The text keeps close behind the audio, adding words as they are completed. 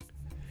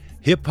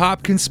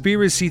Hip-hop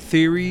conspiracy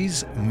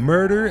theories,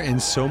 murder, and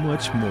so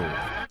much more.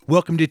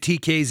 Welcome to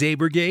TK's A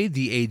Brigade,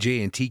 the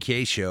AyJayy and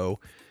TK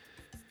show.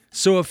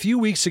 So a few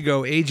weeks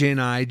ago, AyJayy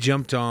and I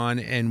jumped on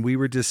and we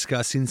were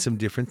discussing some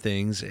different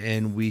things,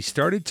 and we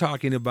started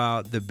talking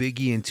about the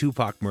Biggie and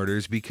Tupac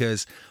murders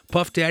because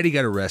Puff Daddy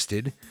got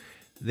arrested.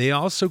 They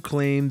also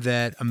claimed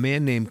that a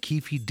man named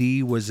Keefe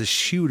D was a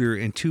shooter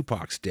in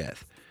Tupac's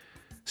death.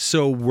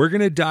 So we're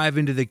going to dive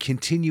into the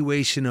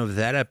continuation of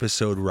that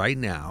episode right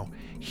now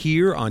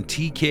here on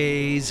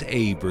TK's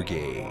A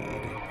Brigade.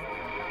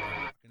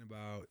 Talking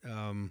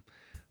about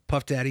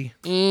Puff Daddy,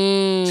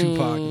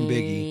 Tupac, and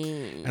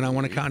Biggie. And I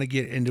want to kind of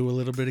get into a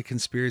little bit of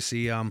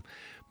conspiracy.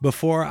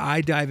 Before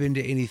I dive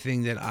into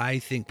anything that I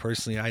think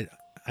personally,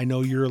 I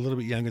know you're a little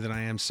bit younger than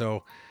I am.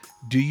 So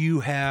do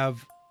you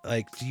have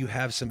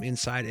some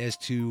insight as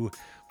to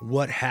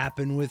what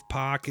happened with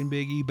Pac and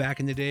Biggie back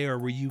in the day, or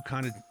were you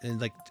kind of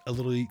like a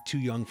little too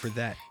young for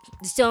that?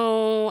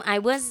 So I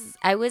was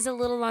a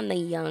little on the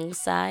young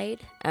side,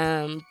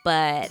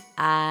 but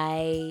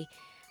I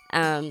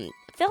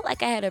felt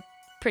like I had a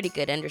pretty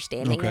good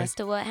understanding as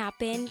to what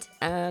happened.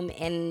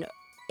 And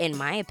in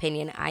my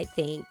opinion, I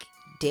think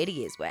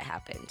Diddy is what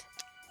happened.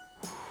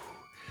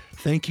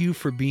 Thank you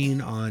for being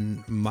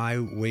on my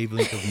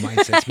wavelength of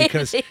mindsets,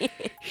 because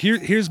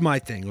here's my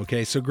thing.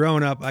 Okay, so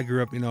growing up, I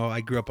grew up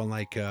on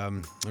like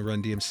Run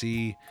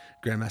DMC,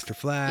 Grandmaster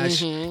Flash,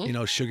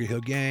 Sugar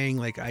Hill Gang.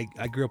 Like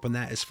I grew up on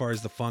that as far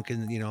as the funk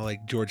and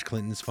like George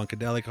Clinton's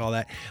Funkadelic, all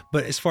that.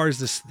 But as far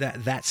as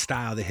that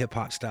style, the hip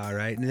hop style,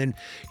 right? And then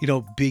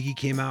Biggie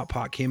came out,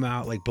 Pac came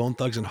out, like Bone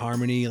Thugs and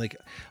Harmony,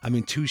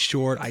 Too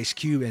Short, Ice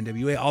Cube,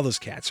 NWA, all those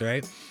cats,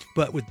 right?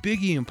 But with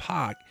Biggie and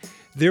Pac,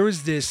 there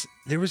was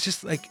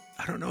just like,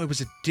 I don't know, it was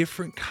a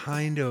different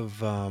kind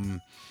of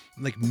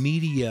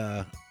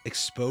media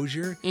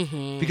exposure,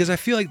 because I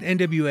feel like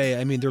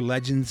NWA, they're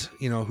legends,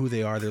 who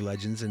they are, they're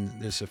legends, and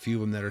there's a few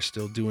of them that are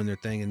still doing their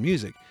thing in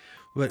music.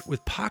 But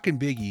with Pac and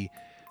Biggie,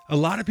 a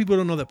lot of people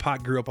don't know that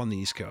Pac grew up on the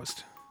East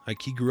Coast.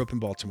 Like, he grew up in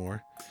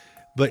Baltimore.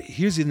 But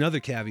here's another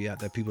caveat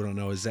that people don't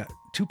know is that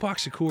Tupac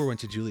Shakur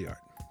went to Juilliard.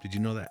 Did you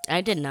know that?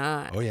 I did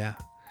not. Oh, yeah.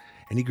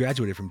 And he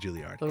graduated from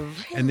Juilliard. Oh, really?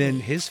 And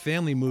then his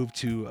family moved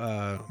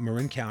to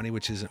Marin County,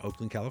 which is in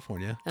Oakland,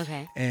 California.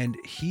 Okay. And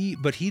he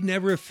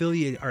never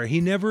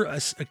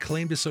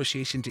claimed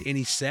association to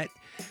any set,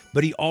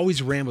 but he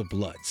always ran with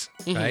Bloods,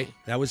 right?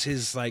 That was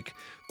his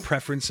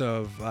preference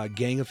of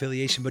gang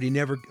affiliation, but he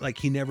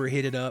never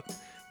hit it up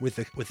with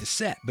a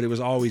set, but it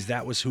was always,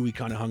 that was who he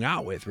kind of hung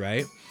out with,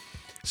 right?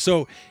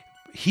 So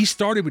he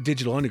started with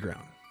Digital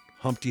Underground.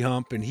 Humpty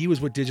Hump, and he was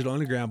with Digital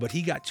Underground, but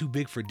he got too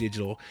big for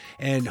Digital,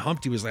 and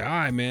Humpty was like, all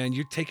right, man,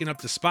 you're taking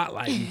up the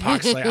spotlight, and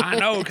Pac's like, I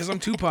know, because I'm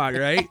Tupac,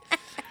 right?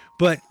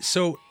 But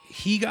so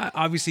he got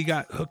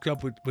hooked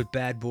up with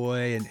Bad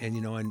Boy, and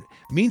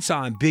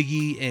meanwhile,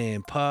 Biggie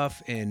and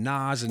Puff and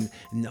Nas and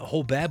the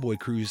whole Bad Boy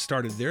crew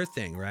started their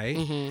thing, right?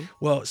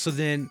 Well, so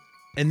then,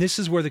 and this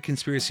is where the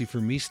conspiracy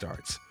for me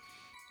starts,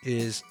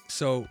 is,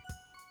 so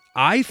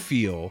I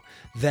feel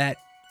that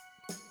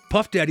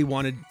Puff Daddy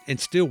wanted and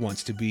still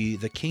wants to be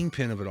the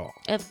kingpin of it all.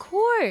 Of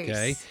course.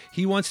 Okay.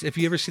 He wants. Have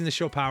you ever seen the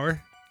show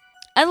Power?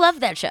 I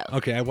love that show.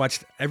 Okay, I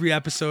watched every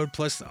episode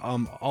plus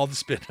all the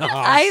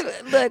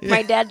spin-offs.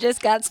 My dad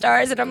just got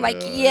stars, and I'm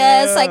like,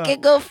 yes, I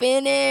could go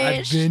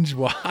finish. I binge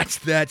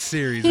watched that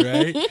series,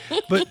 right?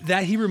 But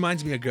that he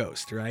reminds me of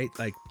Ghost, right?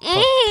 Like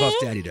Puff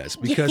Daddy does,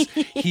 because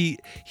he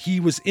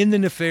was in the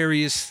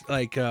nefarious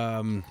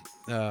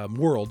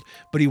world,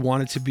 but he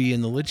wanted to be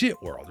in the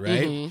legit world,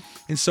 right?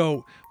 And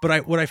so,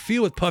 but what I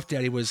feel with Puff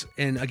Daddy was,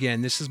 and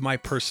again, this is my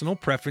personal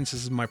preference,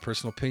 this is my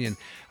personal opinion.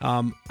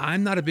 I'm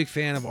not a big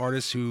fan of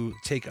artists who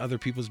take other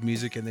people's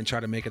music and then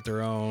try to make it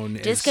their own.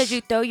 Just because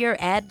you throw your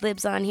ad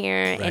libs on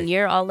here and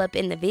you're all up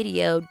in the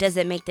video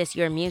doesn't make this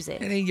your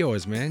music. It ain't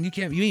yours, man.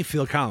 You ain't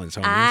Phil Collins,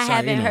 homie. I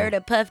haven't heard a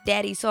Puff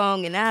Daddy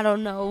song, and I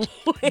don't know.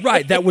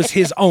 Right, that was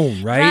his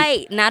own, right?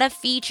 Right, not a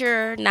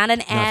feature, not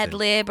an ad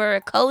lib or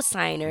a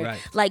co-signer. Right.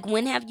 Like,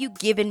 when have you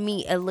given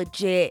me a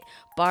legit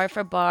bar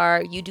for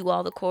bar? You do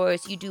all the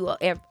chorus, you do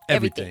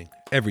everything.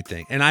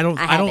 Everything. And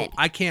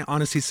I can't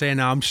honestly say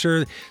now. I'm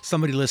sure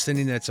somebody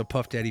listening that's a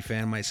Puff Daddy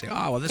fan might say,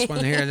 oh, well, this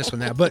one here, this one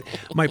there. But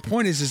my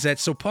point is that,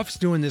 so Puff's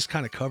doing this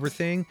kind of cover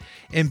thing,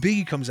 and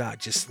Biggie comes out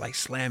just like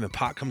slamming,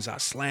 Pac comes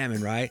out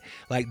slamming, right?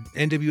 Like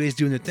NWA's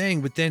doing the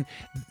thing, but then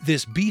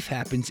this beef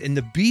happens, and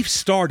the beef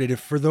started,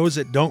 for those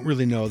that don't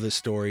really know this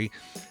story,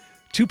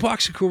 Tupac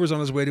Shakur was on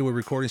his way to a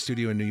recording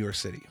studio in New York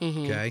City,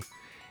 okay?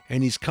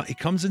 And he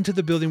comes into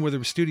the building where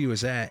the studio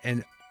is at,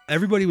 and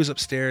everybody was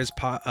upstairs,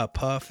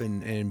 Puff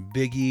and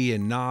Biggie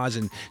and Nas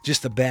and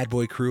just the Bad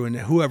Boy crew and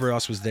whoever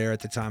else was there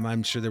at the time.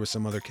 I'm sure there were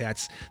some other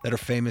cats that are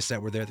famous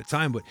that were there at the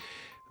time. But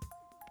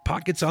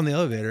Pac gets on the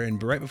elevator,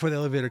 and right before the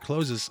elevator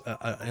closes,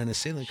 an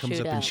assailant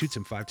comes up and shoots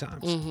him 5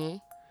 times.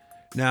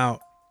 Now,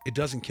 it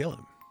doesn't kill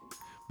him,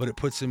 but it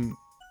puts him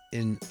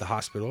in the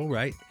hospital,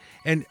 right?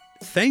 And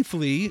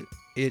thankfully,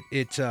 it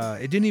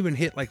didn't even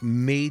hit like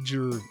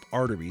major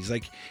arteries.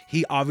 Like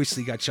he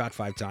obviously got shot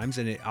 5 times,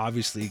 and it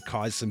obviously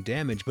caused some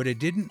damage, but it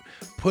didn't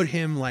put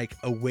him like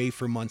away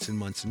for months and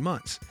months and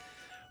months.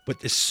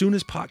 But as soon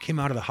as Pac came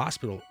out of the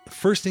hospital, the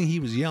first thing he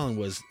was yelling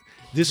was,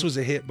 "This was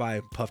a hit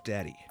by Puff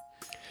Daddy,"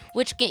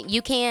 which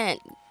you can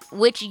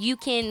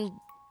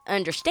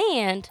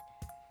understand.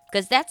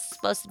 Because that's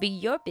supposed to be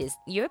your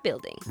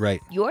building, right?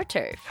 Your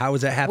turf. How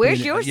is that happening?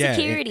 Where's your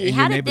security? In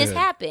How your did this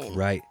happen?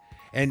 Right.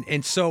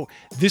 And so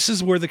this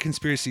is where the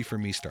conspiracy for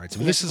me starts.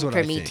 And this is what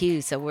I think. For me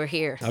too. So we're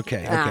here.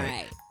 Okay. All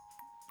right.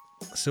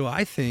 So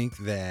I think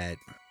that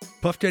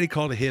Puff Daddy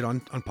called a hit on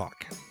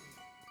Pac.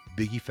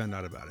 Biggie found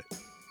out about it.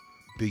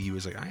 Biggie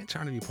was like, "I ain't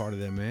trying to be part of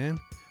that,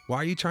 man. Why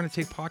are you trying to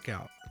take Pac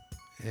out?"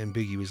 And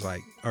Biggie was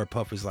like, or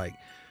Puff was like,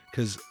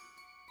 "Because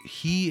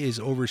he is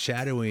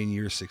overshadowing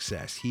your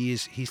success.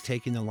 He's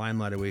taking the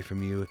limelight away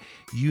from you.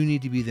 You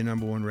need to be the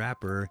number one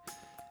rapper,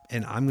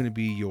 and I'm going to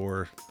be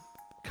your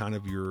kind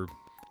of your,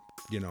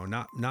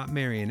 not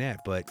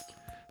marionette, but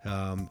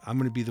I'm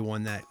going to be the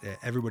one that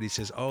everybody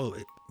says, oh,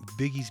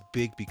 Biggie's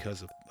big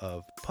because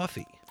of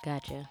Puffy."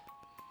 Gotcha.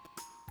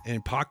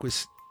 And Pac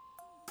was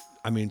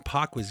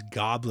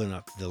gobbling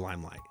up the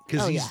limelight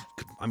because he's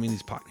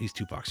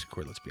Tupac's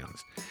Shakur, let's be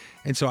honest.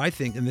 And so I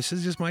think, and this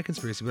is just my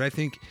conspiracy, but I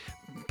think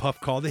Puff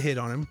called a hit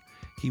on him.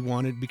 He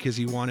wanted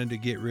to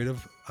get rid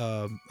of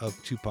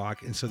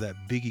Tupac, and so that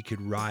Biggie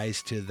could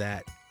rise to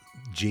that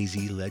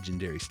Jay-Z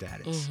legendary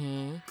status.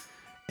 Mm-hmm.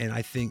 And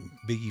I think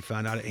Biggie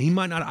found out. He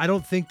might not. I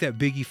don't think that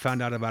Biggie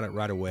found out about it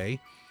right away.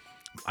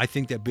 I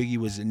think that Biggie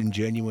was in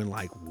genuine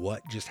like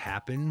what just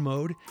happened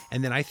mode,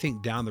 and then I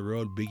think down the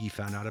road Biggie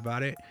found out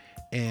about it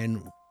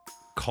and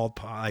called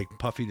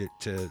Puffy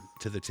to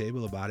the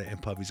table about it,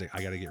 and Puffy's like,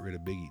 "I got to get rid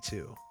of Biggie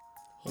too."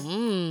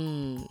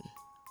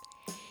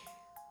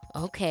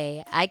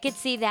 Okay, I could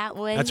see that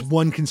one. That's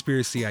one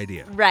conspiracy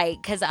idea,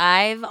 right? Because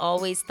I've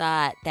always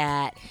thought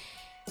that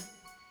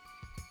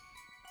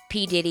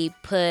P. Diddy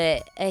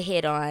put a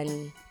hit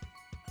on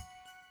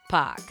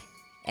Pac,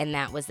 and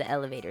that was the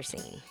elevator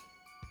scene.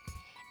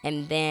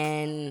 And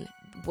then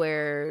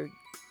where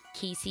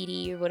Key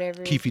CD or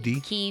whatever, Key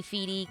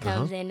CD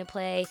comes into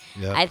play.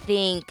 Yep. I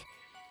think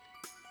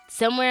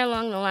somewhere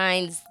along the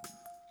lines,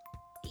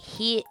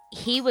 he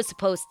was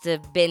supposed to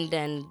have been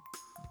done,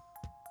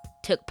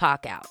 took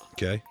Pac out.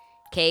 Okay,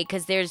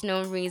 because there's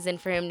no reason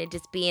for him to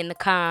just be in the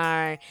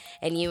car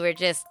and you were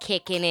just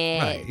kicking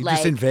it. Right. You're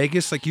just in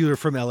Vegas, like you were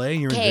from LA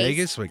and you're in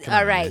Vegas. Like,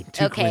 all right, man,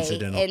 too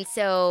coincidental. And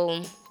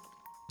so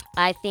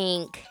I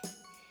think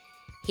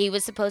he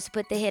was supposed to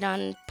put the hit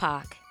on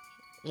Pac.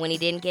 When he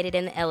didn't get it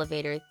in the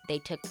elevator,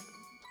 they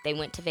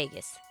went to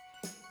Vegas.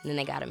 And then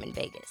they got him in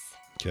Vegas.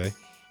 Okay.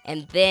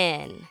 And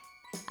then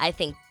I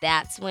think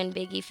that's when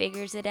Biggie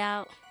figures it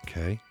out.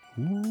 Okay.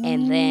 Ooh.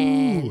 And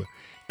then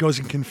goes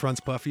and confronts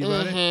Puffy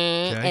about it.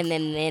 Okay. And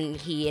then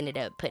he ended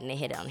up putting a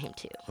hit on him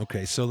too.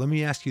 Okay, so let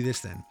me ask you this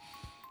then.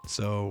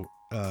 So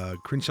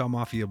Crenshaw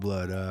Mafia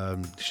blood.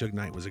 Suge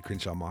Knight was a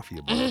Crenshaw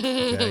Mafia blood.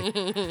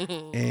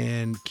 Okay.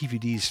 And Keefy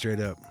D's straight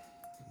up,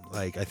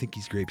 like, I think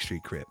he's Grape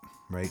Street Crip,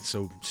 right?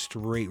 So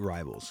straight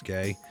rivals,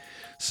 okay?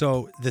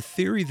 So the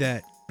theory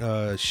that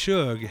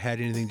Suge had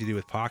anything to do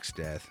with Pac's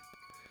death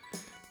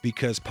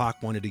because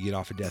Pac wanted to get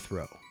off of death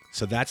row.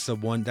 So that's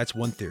one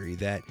theory,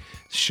 that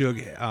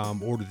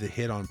Suge ordered the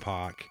hit on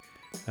Pac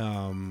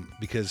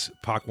because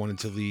Pac wanted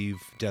to leave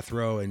death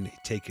row and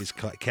take his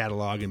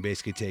catalog and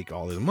basically take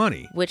all his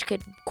money. Which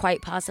could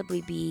quite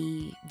possibly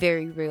be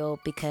very real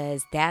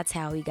because that's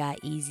how he got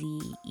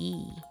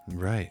Eazy-E.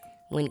 Right.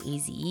 When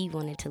Eazy-E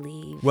wanted to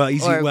leave. Well,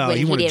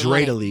 he wanted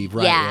Dre to leave,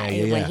 right?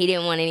 Yeah, when he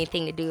didn't want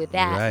anything to do with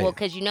that. Right. Well,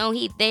 because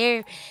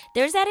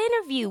there's that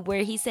interview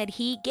where he said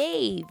he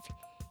gave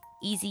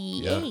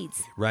Eazy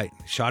AIDS. Right.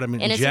 Shot him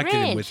and injected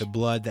him with the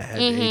blood that had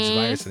the AIDS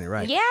virus in it,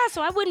 right? Yeah,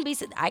 so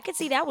I could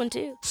see that one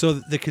too. So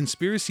the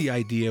conspiracy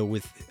idea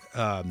with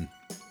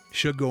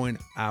Suge going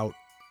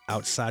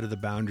outside of the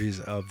boundaries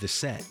of the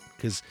set,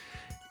 because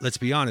let's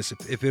be honest,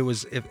 if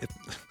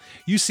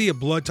you see a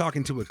blood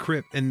talking to a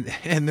Crip and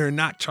they're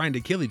not trying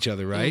to kill each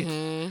other, right?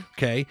 Mm-hmm.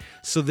 Okay,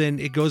 so then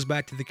it goes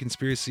back to the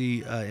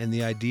conspiracy and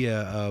the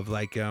idea of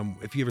like,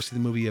 if you ever see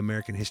the movie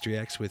American History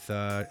X with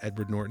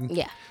Edward Norton,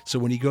 yeah. So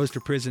when he goes to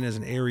prison as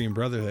an Aryan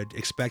Brotherhood,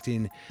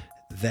 expecting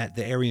that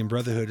the Aryan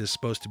Brotherhood is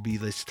supposed to be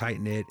this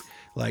tight-knit,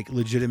 like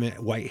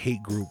legitimate white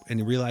hate group,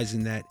 and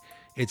realizing that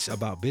it's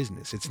about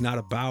business. It's not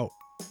about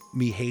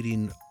me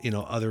hating,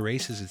 other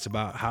races. It's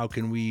about how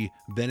can we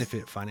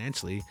benefit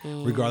financially,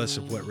 regardless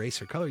of what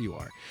race or color you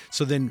are.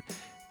 So then,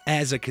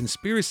 as a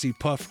conspiracy,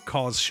 Puff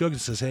calls Suge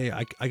and says, "Hey,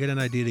 I got an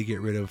idea to get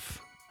rid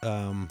of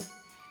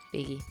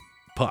Biggie.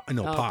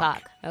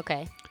 Pac.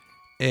 Okay.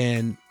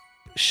 And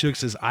Suge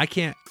says, I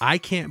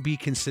can't be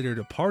considered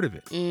a part of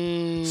it.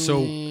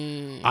 So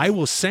I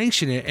will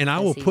sanction it, and I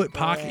will put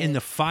Pac in the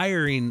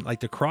firing, like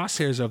the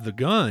crosshairs of the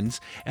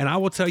guns, and I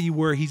will tell you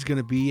where he's going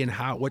to be and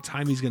what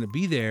time he's going to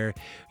be there.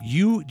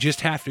 You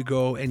just have to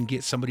go and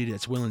get somebody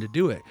that's willing to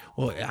do it."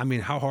 Well, I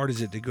mean, how hard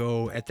is it to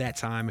go at that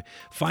time,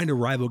 find a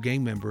rival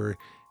gang member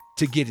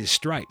to get his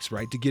stripes,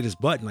 right? To get his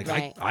button. Like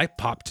Right. I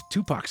popped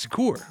Tupac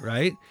Shakur,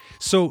 right?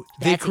 So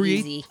they That's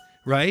create easy.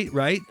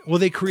 right. Well,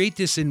 they create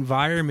this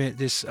environment,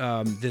 this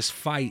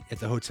fight at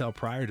the hotel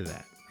prior to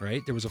that,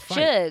 right? There was a fight.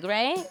 Suge,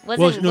 right?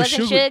 Wasn't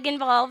Suge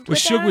involved with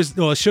Suge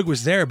that? Suge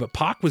was there, but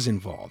Pac was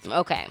involved.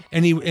 Okay.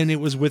 And it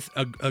was with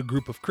a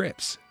group of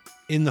Crips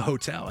in the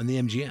hotel in the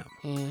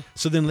MGM.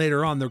 So then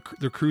later on,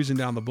 they're cruising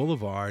down the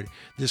boulevard.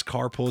 This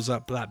car pulls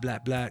up, blah blah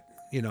blah.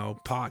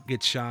 Pac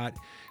gets shot.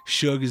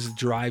 Suge is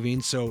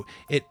driving, so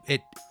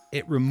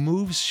it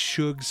removes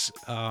Suge's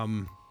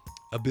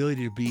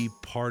ability to be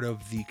part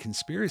of the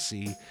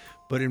conspiracy.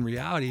 But in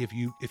reality,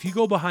 if you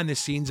go behind the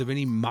scenes of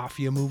any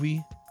mafia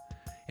movie,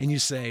 and you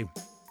say,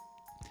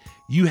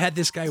 you had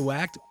this guy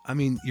whacked, I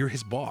mean, you're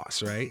his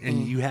boss, right?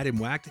 And you had him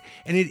whacked.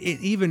 And it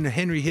even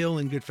Henry Hill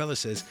in Goodfellas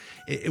says,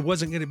 it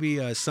wasn't going to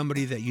be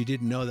somebody that you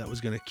didn't know that was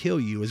going to kill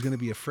you. It was going to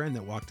be a friend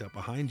that walked up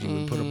behind you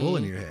and put a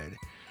bullet in your head.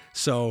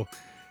 So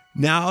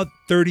now,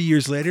 30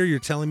 years later, you're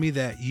telling me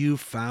that you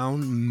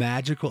found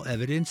magical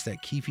evidence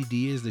that Keefe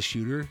D is the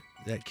shooter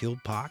that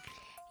killed Pac?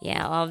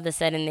 Yeah, all of a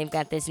sudden they've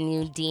got this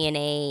new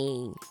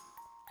DNA.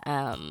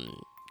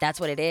 That's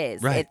what it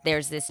is. Right.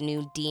 There's this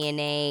new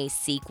DNA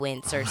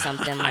sequence or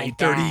something like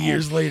 30 that.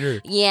 years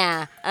later.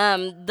 Yeah.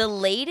 The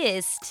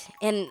latest,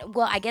 and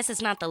well, I guess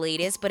it's not the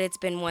latest, but it's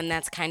been one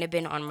that's kind of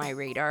been on my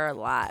radar a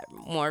lot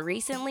more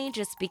recently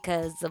just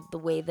because of the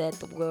way that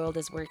the world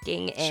is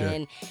working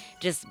and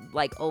just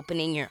like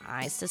opening your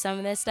eyes to some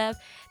of this stuff.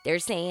 They're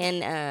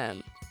saying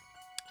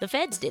the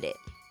feds did it.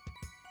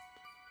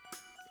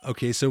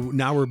 Okay, so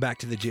now we're back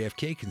to the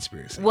JFK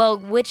conspiracy. Well,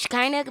 which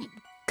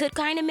could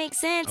kind of make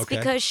sense Okay.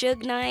 because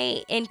Suge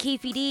Knight and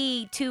Keefe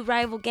D, two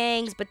rival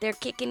gangs, but they're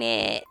kicking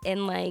it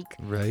and like,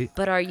 right.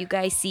 but are you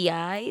guys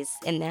CIs?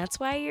 And that's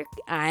why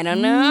I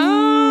don't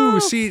know. Ooh,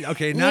 see,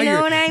 okay, now You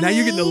know what I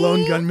you're getting the lone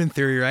mean? gunman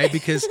theory, right?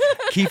 Because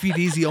Keefe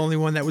D's the only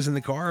one that was in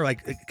the car,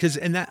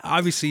 and that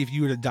obviously, if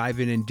you were to dive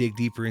in and dig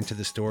deeper into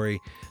the story,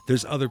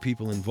 there's other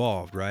people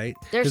involved, right?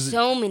 There's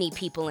so many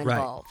people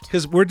involved.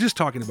 Because we're just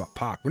talking about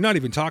Pac. We're not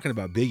even talking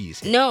about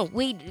Biggie's here. No,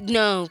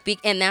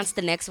 and that's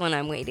the next one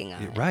I'm waiting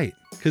on. Right.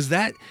 Because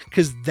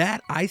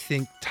that I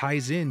think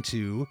ties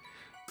into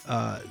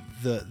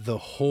the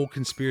whole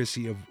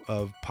conspiracy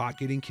of Pac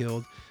getting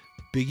killed,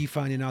 Biggie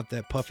finding out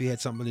that Puffy had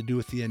something to do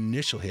with the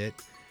initial hit,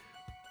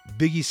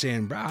 Biggie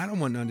saying, "Bro, I don't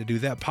want nothing to do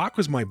with that. Pac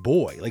was my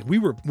boy. Like we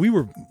were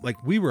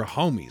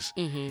homies."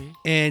 Mm-hmm.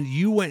 And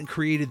you went and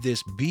created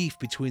this beef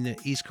between the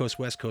East Coast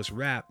West Coast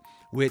rap,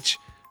 which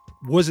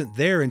wasn't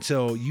there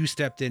until you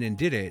stepped in and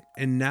did it.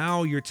 And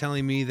now you're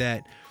telling me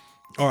that,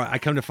 or I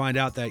come to find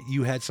out that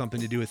you had something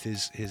to do with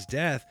his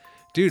death.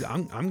 Dude,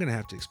 I'm gonna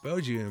have to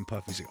expose you. And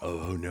Puffy's like,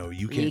 "Oh no,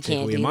 you can't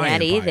take away do my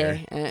that empire."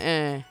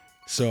 either.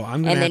 So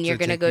I'm gonna. And then have you're to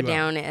gonna take go you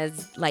out. down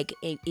as like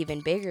even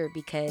bigger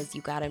because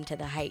you got him to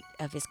the height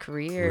of his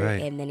career,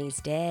 Right. and then he's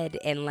dead,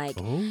 and like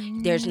Oh.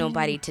 there's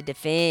nobody to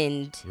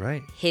defend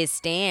Right. his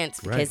stance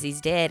because Right. he's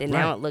dead, and Right.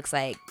 now it looks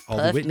like All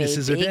the Puff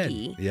witnesses made are dead.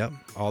 Biggie. Yep.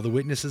 All the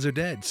witnesses are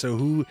dead.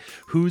 So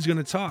who's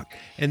gonna talk?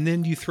 And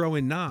then you throw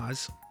in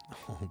Nas.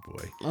 Oh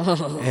boy.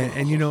 Oh.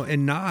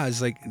 And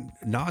Nas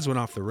went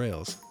off the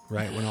rails,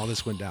 right, when all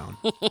this went down.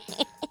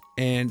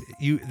 And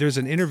there's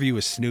an interview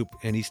with Snoop,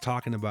 and he's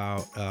talking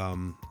about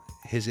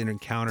his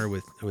encounter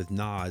with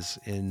Nas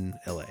in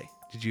LA.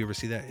 Did you ever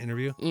see that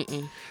interview?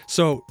 Mm-mm.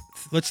 So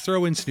let's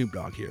throw in Snoop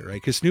Dogg here, right?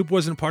 Because Snoop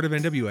wasn't part of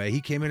NWA.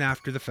 He came in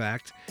after the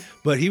fact,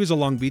 but he was a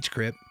Long Beach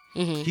Crip.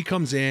 Mm-hmm. He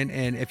comes in,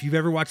 and if you've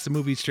ever watched the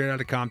movie Straight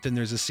Outta Compton,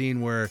 there's a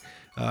scene where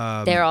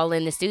They're all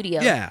in the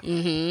studio. yeah,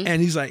 Mm-hmm.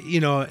 and he's like,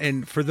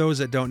 and for those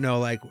that don't know,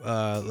 like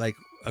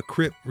a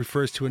Crip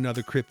refers to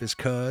another Crip as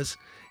cuz,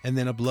 and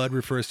then a Blood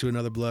refers to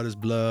another Blood as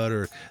blood,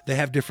 or they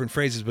have different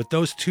phrases. But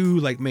those two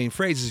like main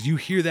phrases, you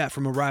hear that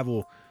from a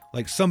rival,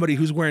 like somebody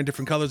who's wearing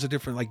different colors or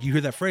different, like you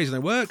hear that phrase,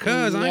 like, what,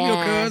 cuz, I ain't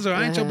your cuz, or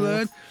I ain't your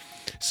blood.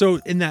 So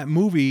in that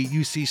movie,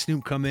 you see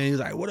Snoop come in, he's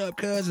like, what up,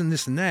 cuz, and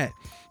this and that.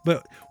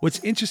 But what's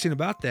interesting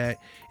about that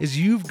is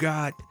you've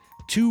got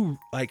two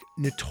like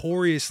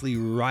notoriously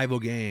rival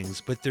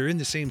gangs, but they're in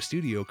the same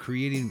studio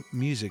creating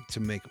music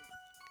to make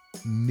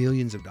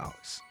millions of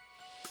dollars.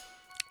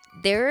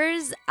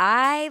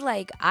 Dive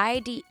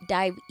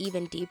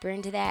even deeper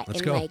into that.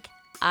 Let's and go. like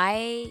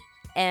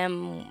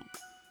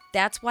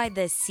that's why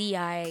the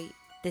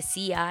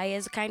CI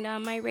is kind of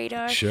on my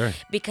radar. Sure.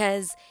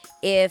 Because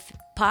if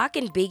Pac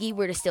and Biggie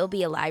were to still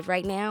be alive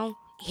right now,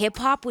 hip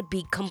hop wouldn't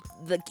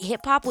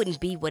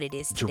be what it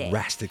is today.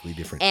 Drastically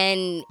different.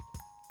 And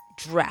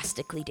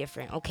drastically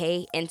different,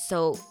 okay? And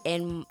so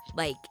in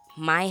like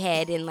my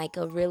head, in like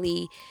a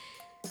really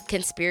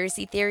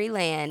conspiracy theory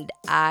land,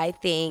 I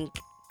think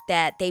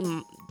that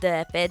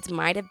the feds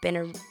might have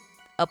been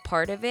a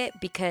part of it,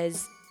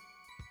 because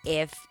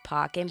if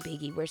Pac and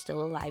Biggie were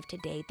still alive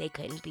today, they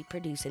couldn't be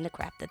producing the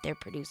crap that they're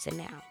producing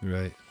now.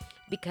 Right.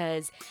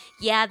 Because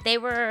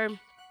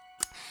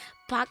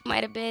Pac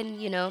might have been,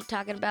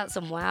 talking about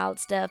some wild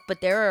stuff,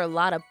 but there are a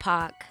lot of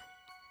Pac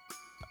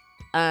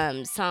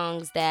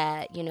songs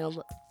that,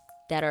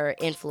 that are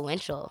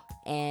influential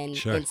and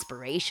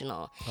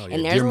inspirational. Oh, yeah.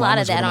 And there's Dear a lot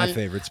Mama's of that one of my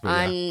favorites, but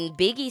on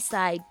Biggie's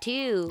side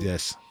too.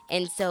 Yes.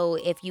 And so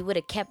if you would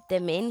have kept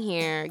them in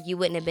here, you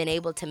wouldn't have been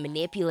able to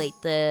manipulate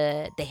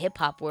the hip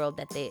hop world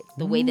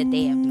the way that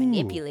they have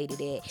manipulated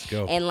it. Let's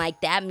go. And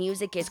like that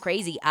music is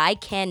crazy. I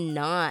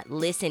cannot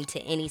listen to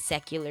any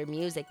secular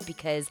music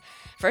because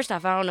first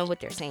off, I don't know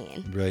what they're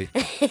saying. Right.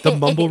 The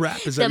mumble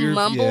rap is that the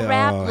mumble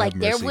rap, Oh, like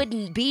have there mercy.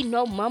 wouldn't be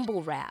no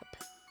mumble rap.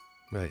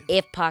 Right.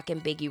 If Pac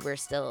and Biggie were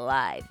still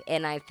alive.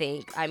 And I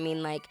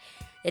mean, like,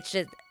 it's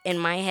just, in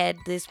my head,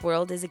 this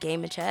world is a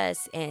game of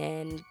chess,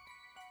 and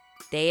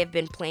they have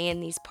been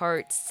playing these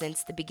parts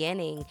since the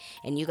beginning,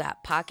 and you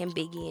got Pac and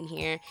Biggie in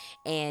here,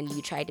 and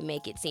you tried to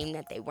make it seem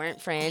that they weren't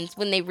friends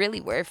when they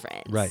really were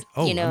friends. Right.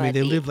 Oh, you know, I mean,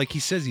 they live, like he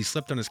says, he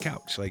slept on his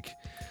couch. Like,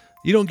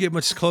 you don't get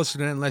much closer to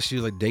that unless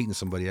you're, like, dating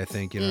somebody, I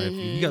think. You know, if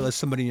you got to let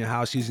somebody in your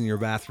house using your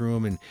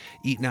bathroom and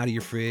eating out of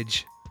your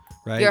fridge.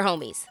 Right? Your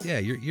homies. Yeah,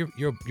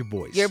 your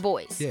boys. Your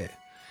boys. Yeah.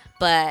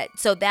 But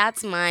so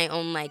that's my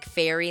own like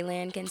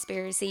fairyland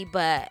conspiracy.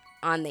 But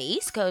on the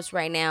East Coast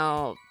right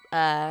now,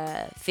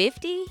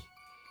 50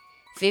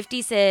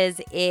 says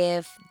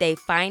if they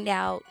find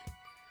out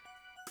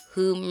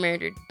who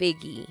murdered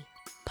Biggie,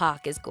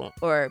 Puff is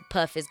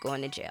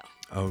going to jail.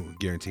 Oh,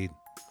 guaranteed.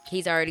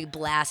 He's already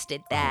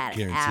blasted that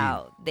guaranteed.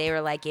 out. They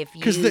were like, if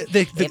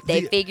if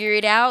they figure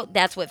it out,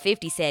 that's what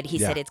 50 said. He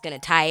said it's gonna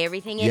tie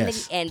everything in,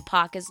 Yes. and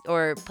Puff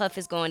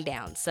is going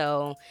down.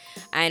 So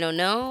I don't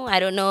know. I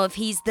don't know if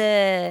he's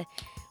if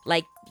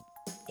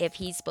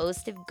he's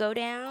supposed to go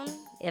down.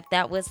 If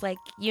that was like,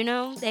 you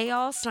know, they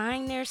all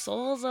signed their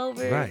souls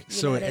over. Right. You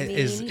So know what I mean?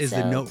 is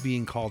the note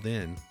being called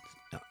in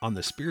on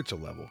the spiritual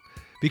level?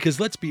 Because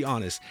let's be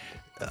honest,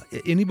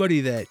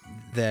 anybody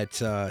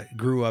that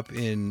grew up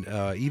in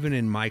even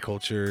in my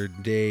culture,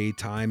 day,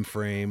 time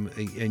frame,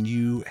 and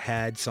you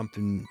had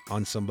something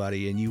on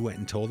somebody and you went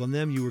and told on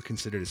them, you were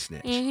considered a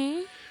snitch.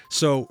 Mm-hmm.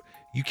 So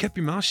you kept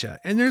your mouth shut.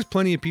 And there's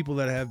plenty of people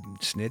that have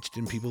snitched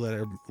and people that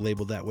are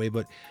labeled that way.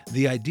 But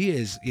the idea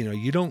is, you know,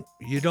 you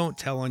don't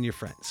tell on your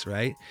friends,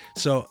 right?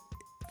 So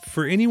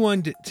for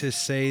anyone to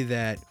say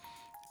that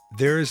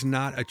there is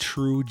not a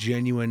true,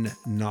 genuine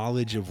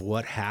knowledge of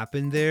what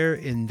happened there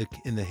in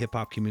the hip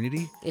hop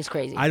community, it's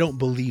crazy. I don't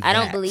believe. I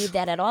don't believe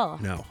that at all.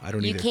 No, I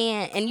don't you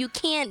either. You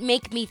can't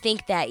make me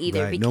think that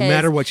either. Right. Because, No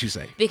matter what you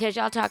say, because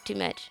y'all talk too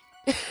much.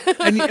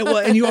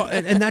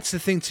 and that's the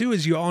thing too,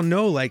 is you all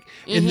know, like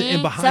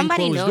in behind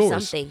somebody closed knows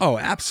doors. something. Oh,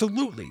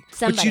 absolutely. But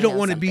Somebody you don't knows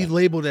want to be something.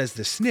 labeled as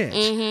the snitch.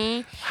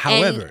 Mm-hmm.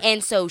 However,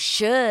 and so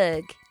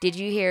Suge, did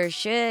you hear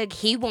Suge?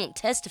 He won't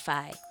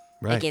testify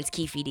against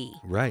Keefe D.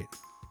 Right,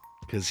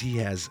 because he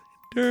has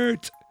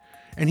dirt,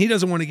 and he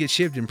doesn't want to get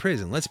shivved in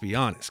prison. Let's be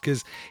honest,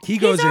 because he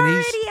goes he's and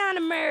already on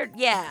a murder.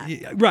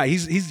 Yeah, right.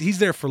 He's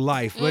there for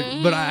life, but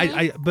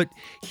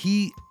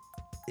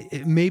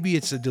maybe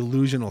it's a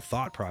delusional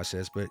thought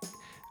process, but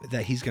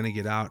that he's going to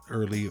get out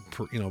early,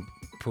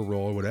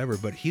 parole or whatever.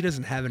 But he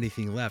doesn't have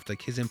anything left.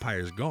 Like his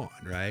empire's gone,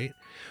 right?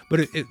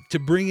 But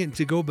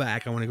to go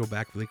back, I want to go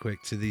back really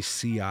quick to the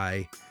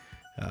CI.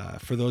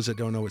 For those that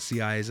don't know what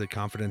CI is, a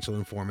confidential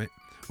informant,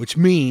 which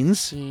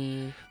means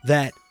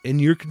that in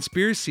your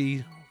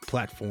conspiracy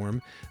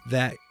platform,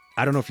 that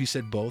I don't know if you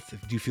said both.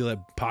 Do you feel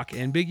that Pac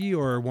and Biggie,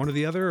 or one or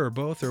the other, or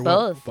both, or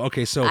both? What?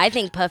 Okay, so I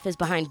think Puff is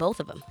behind both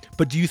of them.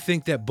 But do you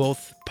think that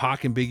both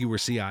Pac and Biggie were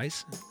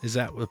CIs? Is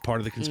that part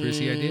of the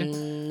conspiracy idea?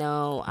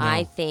 No,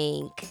 I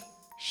think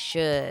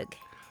Suge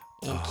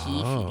and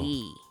Keefe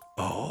D.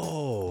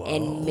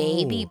 And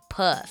maybe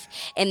Puff.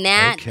 And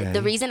that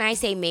the reason I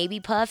say maybe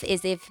Puff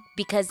is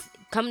because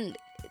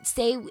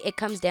say it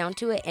comes down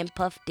to it and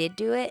Puff did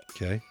do it.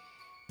 Okay.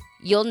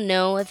 You'll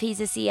know if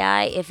he's a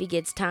CI if he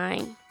gets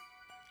time.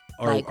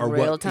 Or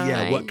real what, time.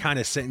 Yeah, what kind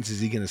of sentence is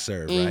he going to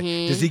serve, right?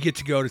 Does he get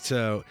to go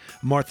to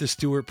Martha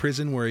Stewart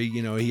prison where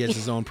he has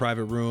his own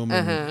private room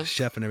and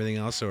chef and everything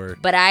else, or?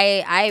 But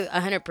I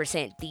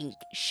 100% think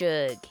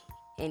Suge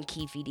and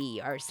Keefe D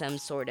are some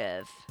sort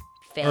of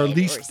Fed or at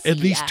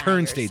least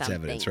turn or state's something.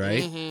 evidence,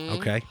 right?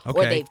 Okay.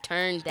 Or they've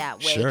turned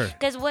that way. Sure.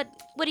 Because what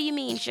do you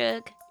mean,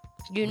 Suge?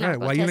 You're not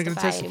Why you're not going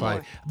to testify?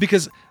 Anymore.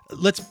 Because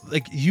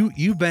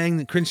you bang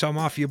the Crenshaw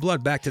Mafia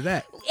blood back to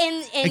that.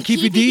 And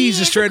Keefe D is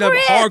a straight up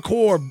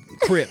hardcore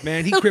Crip,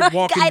 man. He Crip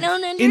walking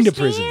into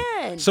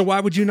prison. So why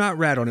would you not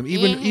rat on him?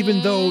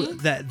 Even though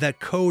that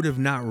code of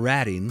not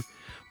ratting,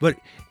 but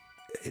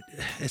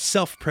it's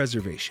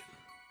self-preservation.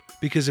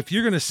 Because if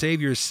you're going to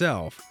save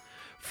yourself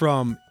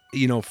from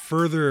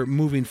further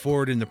moving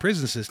forward in the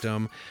prison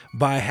system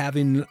by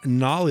having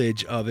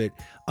knowledge of it,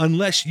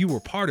 unless you were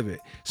part of it.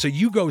 So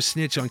you go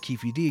snitch on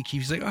Keefe D.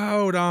 Keefe's like,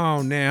 hold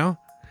on now.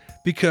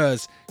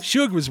 Because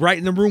Suge was right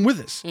in the room with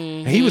us.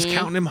 And he was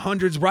counting them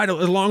hundreds right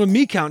along with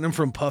me counting them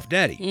from Puff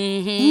Daddy.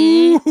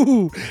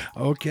 Ooh,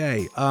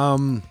 okay.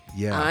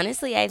 Yeah.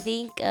 Honestly, I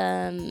think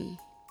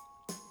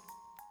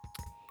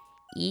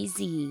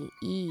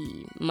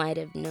Eazy-E might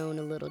have known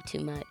a little too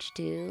much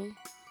too.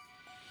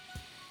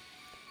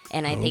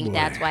 And I think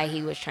that's why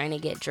he was trying to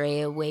get Dre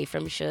away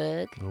from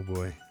Suge. Oh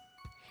boy.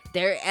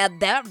 There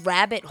that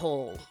rabbit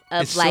hole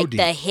of It's like so deep.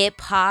 the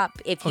hip hop.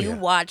 If you yeah.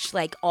 watch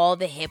like all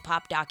the hip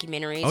hop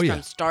documentaries yeah.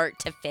 from start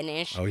to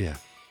finish, yeah.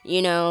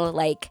 you know,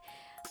 like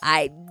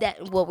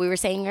what we were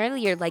saying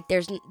earlier, like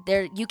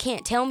you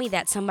can't tell me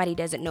that somebody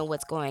doesn't know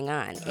what's going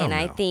on. And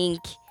I no. think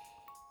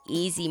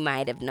Easy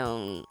might have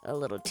known a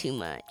little too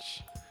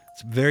much.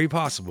 It's very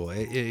possible.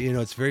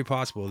 It's very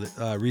possible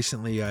that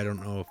recently, I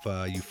don't know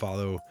if you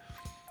follow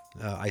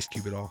Ice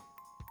Cube at all.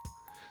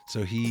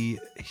 So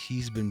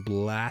he's been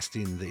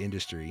blasting the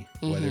industry,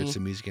 whether it's the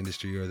music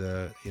industry or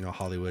the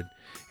Hollywood,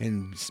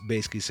 and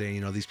basically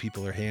saying these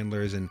people are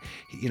handlers, and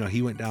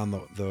he went down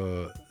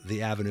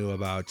the avenue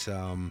about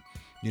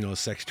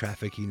sex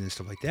trafficking and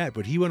stuff like that.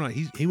 But he went on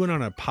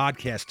a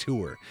podcast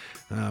tour.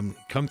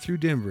 Come through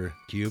Denver,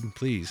 Cube,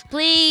 please.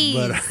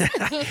 But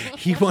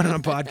he went on a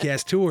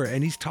podcast tour,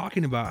 and he's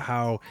talking about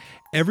how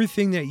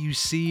everything that you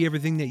see,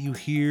 everything that you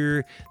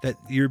hear, that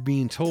you're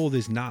being told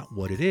is not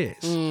what it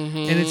is.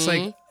 And it's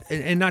like,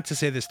 and not to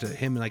say this to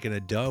him like in a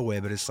duh way,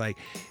 but it's like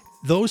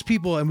those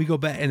people, and we go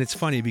back, and it's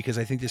funny because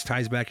I think this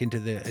ties back into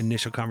the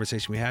initial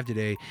conversation we have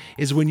today,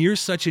 is when you're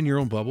such in your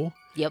own bubble,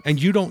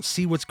 and you don't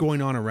see what's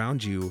going on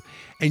around you,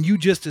 and you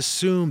just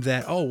assume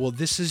that, oh, well,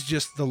 this is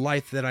just the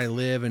life that I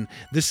live, and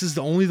this is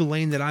only the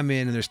lane that I'm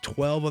in, and there's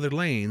 12 other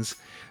lanes.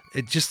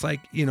 It's just like,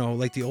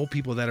 like the old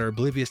people that are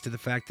oblivious to the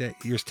fact that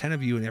there's 10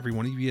 of you and every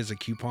one of you has a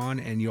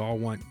coupon and you all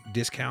want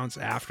discounts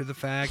after the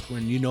fact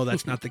when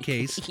that's not the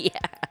case. Yeah.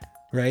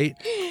 Right?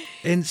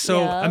 And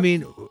so, I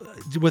mean,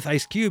 with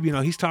Ice Cube,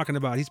 he's talking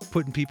about, he's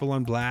putting people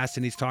on blast,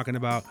 and he's talking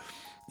about,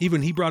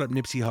 even he brought up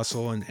Nipsey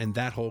Hussle and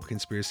that whole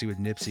conspiracy with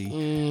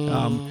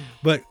Nipsey.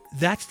 But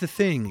that's the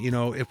thing,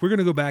 if we're going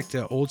to go back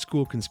to old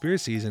school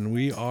conspiracies, and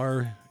we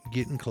are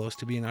getting close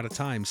to being out of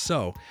time.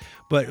 So,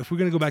 but if we're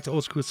going to go back to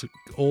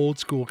old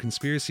school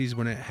conspiracies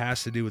when it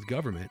has to do with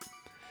government,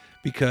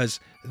 because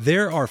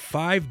there are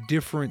 5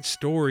 different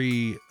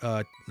story,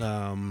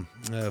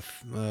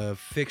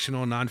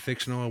 fictional,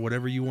 non-fictional,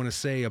 whatever you want to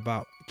say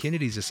about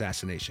Kennedy's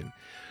assassination.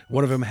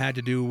 One of them had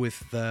to do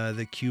with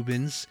the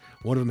Cubans.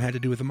 One of them had to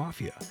do with the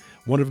mafia.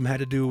 One of them had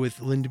to do with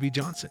Lyndon B.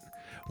 Johnson.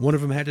 One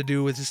of them had to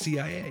do with the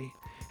CIA.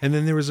 And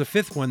then there was a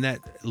 5th one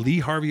that Lee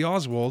Harvey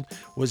Oswald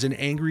was an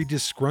angry,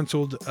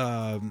 disgruntled,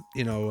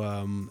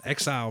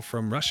 exile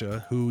from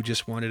Russia who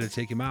just wanted to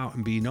take him out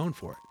and be known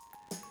for it.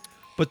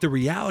 But the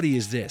reality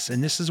is this,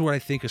 and this is what I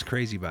think is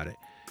crazy about it.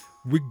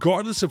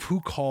 Regardless of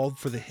who called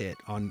for the hit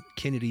on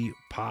Kennedy,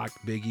 Pac,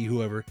 Biggie,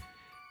 whoever,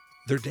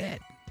 they're dead.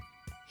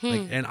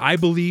 And I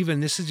believe,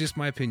 and this is just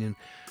my opinion,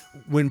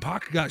 when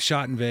Pac got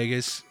shot in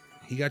Vegas,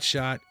 he got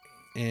shot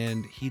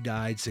and he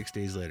died 6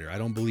 days later. I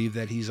don't believe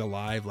that he's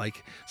alive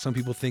like some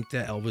people think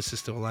that Elvis is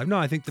still alive. No,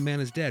 I think the man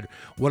is dead.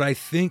 What I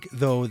think,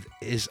 though,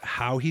 is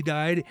how he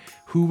died,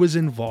 who was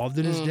involved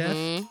in his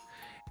death,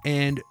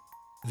 and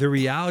the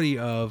reality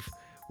of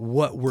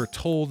what we're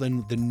told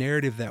and the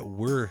narrative that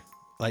we're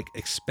like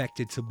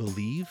expected to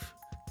believe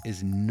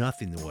is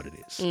nothing to what it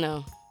is.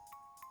 No.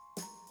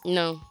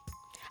 So,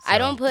 I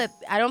don't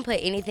put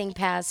anything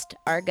past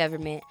our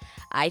government.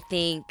 I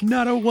think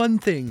not a one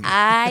thing.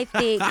 I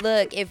think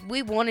look, if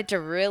we wanted to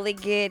really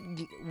get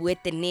with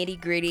the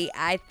nitty-gritty,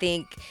 I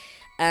think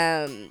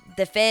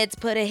the feds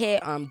put a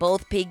hit on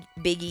both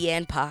Biggie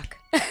and Pac.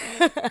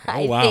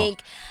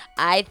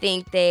 I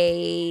think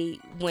they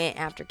went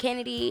after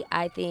Kennedy.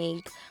 I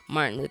think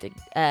Martin Luther,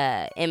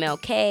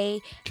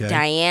 MLK,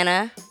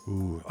 Diana,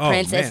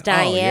 Princess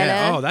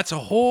Diana. Oh, that's a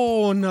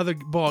whole nother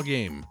ball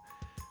game.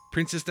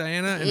 Princess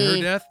Diana and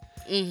her death.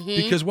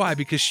 Because why?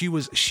 Because she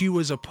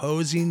was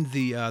opposing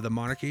the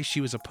monarchy.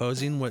 She was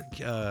opposing what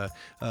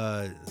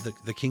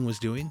the king was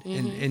doing,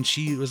 and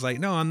she was like,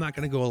 "No, I'm not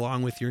going to go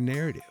along with your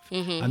narrative.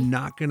 I'm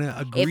not going to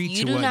agree to what you want me to do." If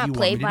you do not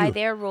play by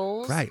their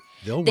rules, right?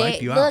 They'll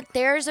wipe you out. Look,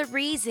 there's a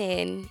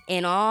reason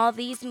in all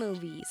these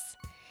movies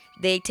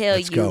they tell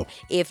you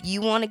if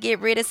you want to get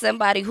rid of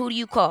somebody, who do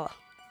you call?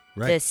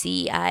 Right. The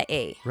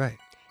CIA. Right.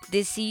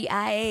 The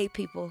CIA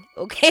people,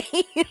 okay?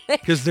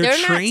 Because they're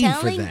trained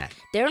for that.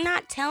 They're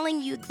not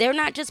telling you. They're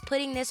not just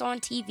putting this on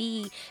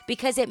TV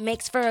because it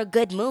makes for a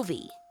good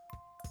movie.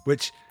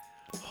 Which,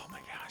 oh my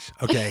gosh.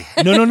 Okay.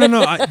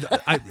 No.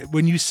 I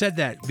when you said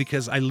that,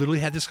 because I literally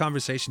had this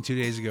conversation 2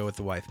 days ago with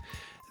the wife,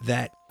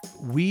 that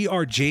we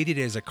are jaded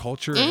as a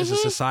culture, as a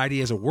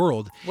society, as a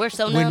world. We're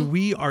so numb. When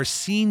we are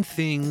seeing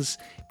things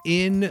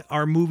in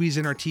our movies,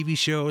 in our TV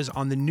shows,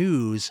 on the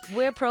news,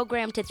 we're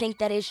programmed to think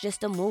that it's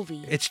just a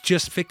movie. It's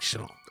just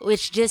fictional.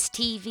 It's just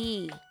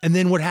TV. And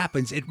then what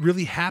happens? It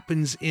really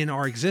happens in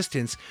our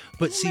existence.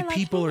 But see,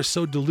 people are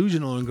so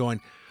delusional and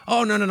going,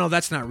 "Oh no,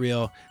 that's not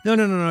real.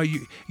 No.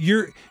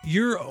 You're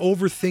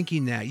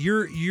overthinking that.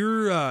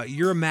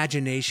 Your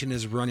imagination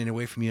is running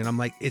away from you." And I'm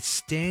like, it's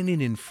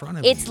standing in front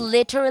of you. It's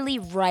literally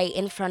right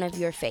in front of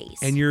your face.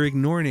 And you're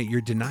ignoring it.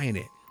 You're denying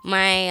it.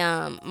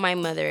 My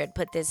mother had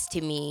put this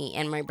to me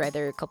and my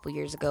brother a couple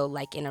years ago,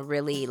 like in a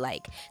really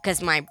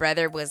because my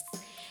brother was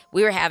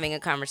we were having a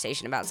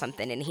conversation about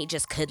something, and he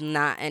just could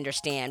not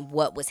understand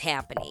what was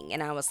happening.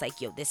 And I was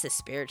like, yo, this is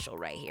spiritual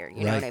right here.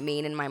 You know what I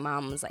mean? And my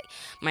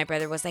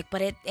brother was like,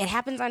 but it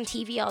happens on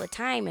TV all the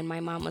time. And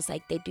my mom was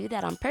like, they do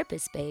that on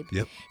purpose, babe.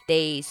 Yep.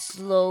 They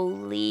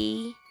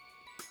slowly,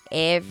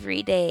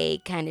 every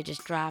day, kind of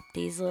just drop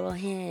these little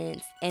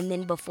hints. And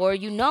then before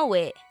you know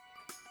it,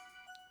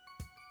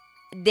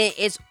 then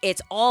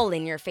it's all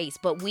in your face.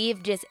 But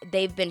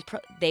they've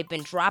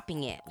been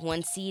dropping it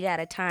one seed at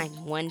a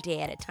time, one day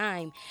at a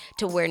time,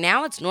 to where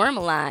now it's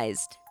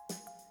normalized.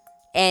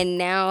 And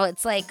now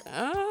it's like,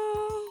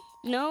 oh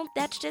no,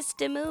 that's just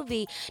a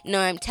movie. No,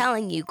 I'm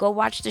telling you, go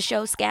watch the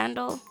show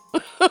Scandal.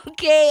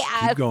 Okay,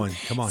 keep going.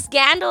 Come on.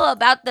 Scandal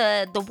about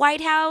the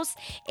White House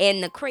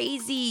and the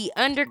crazy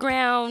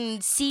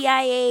underground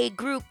CIA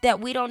group that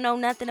we don't know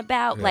nothing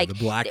about. Yeah, like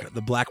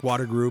the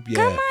Blackwater group. Yeah.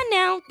 Come on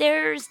now,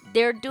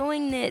 they're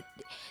doing it.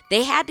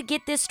 They had to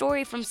get this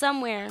story from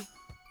somewhere.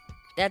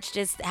 That's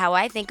just how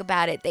I think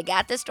about it. They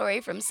got the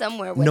story from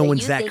somewhere. No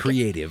one's that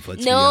creative.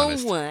 Let's be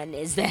honest. No one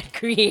is that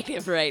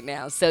creative right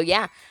now. So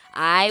yeah,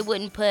 I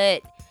wouldn't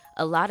put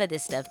a lot of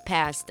this stuff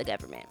past the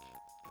government.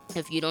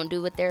 If you don't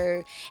do what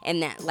they're,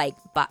 and that like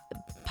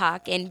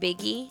Pac and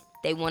Biggie,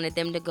 they wanted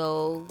them to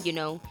go,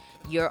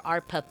 you're our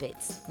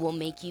puppets. We'll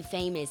make you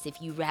famous if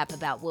you rap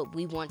about what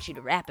we want you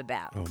to rap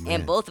about. Oh, man.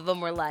 And both of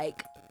them were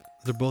like,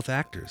 they're both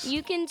actors.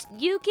 You can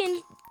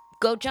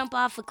go jump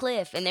off a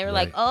cliff. And they were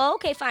like, oh,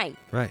 okay, fine.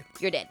 Right.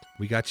 You're dead.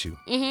 We got you.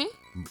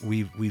 Mm-hmm.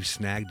 We've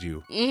snagged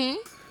you. Mm-hmm.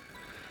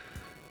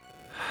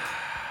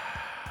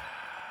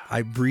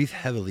 I breathe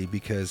heavily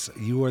because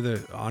you are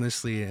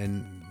honestly,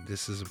 and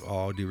this is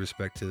all due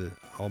respect to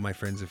all my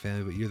friends and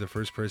family, but you're the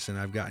first person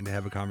I've gotten to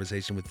have a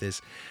conversation with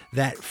this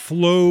that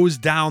flows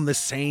down the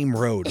same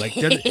road. Like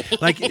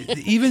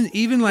even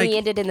like we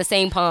ended in the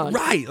same pond.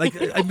 Right. Like,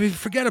 I mean,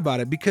 forget about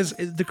it, because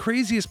the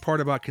craziest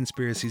part about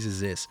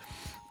conspiracies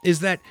is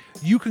that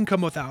you can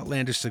come with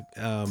outlandish,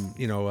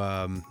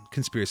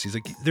 conspiracies.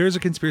 Like, there's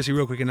a conspiracy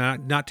real quick,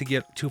 and not to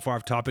get too far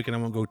off topic, and I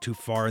won't go too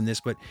far in this,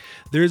 but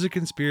there's a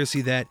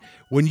conspiracy that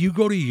when you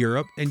go to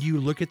Europe and you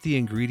look at the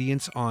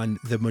ingredients on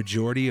the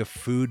majority of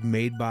food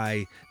made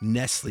by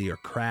Nestle or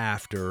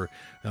Kraft or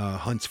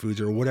Hunt's Foods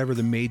or whatever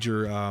the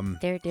major,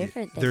 they're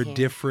different. They're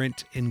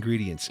different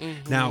ingredients.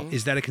 Mm-hmm. Now,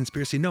 is that a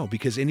conspiracy? No,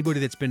 because anybody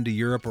that's been to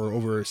Europe or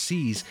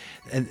overseas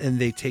and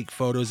they take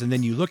photos and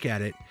then you look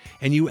at it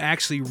and you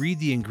actually read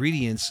the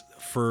ingredients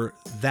for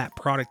that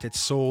product that's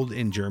sold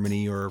in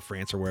Germany or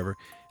France or wherever,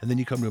 and then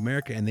you come to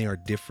America and they are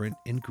different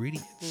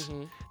ingredients.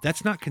 Mm-hmm.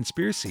 That's not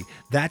conspiracy.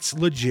 That's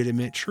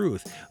legitimate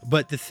truth.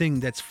 But the thing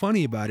that's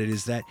funny about it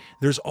is that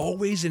there's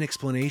always an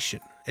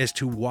explanation as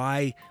to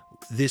why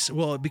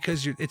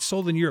because it's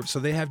sold in Europe, so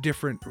they have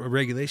different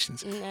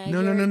regulations.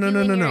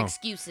 No.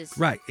 Excuses.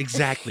 Right,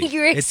 exactly.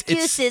 Your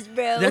excuses,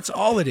 bro. That's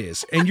all it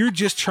is. And you're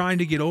just trying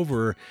to get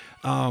over,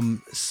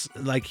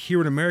 like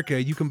here in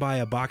America, you can buy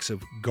a box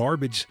of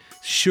garbage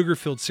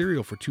sugar-filled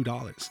cereal for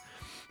 $2.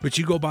 But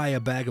you go buy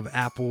a bag of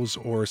apples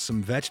or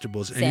some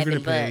vegetables, and you're going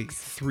to pay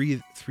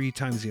three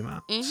times the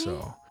amount. Mm-hmm.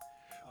 So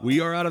we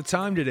are out of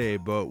time today,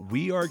 but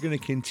we are going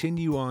to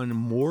continue on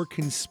more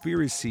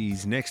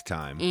conspiracies next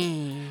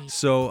time.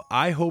 So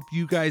I hope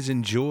you guys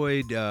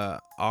enjoyed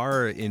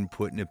our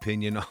input and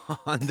opinion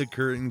on the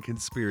current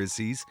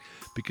conspiracies,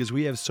 because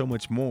we have so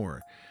much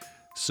more.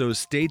 So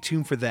stay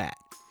tuned for that.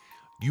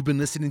 You've been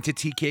listening to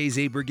TK's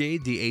A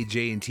Brigade, the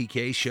AJ and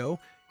TK show.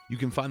 You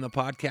can find the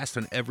podcast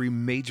on every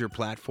major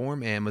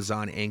platform: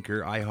 Amazon,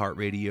 Anchor,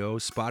 iHeartRadio,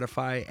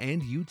 Spotify,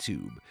 and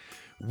YouTube.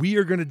 We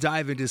are going to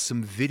dive into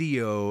some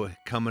video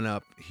coming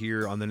up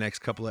here on the next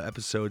couple of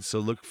episodes, so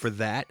look for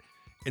that.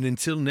 And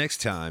until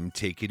next time,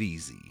 take it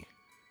easy.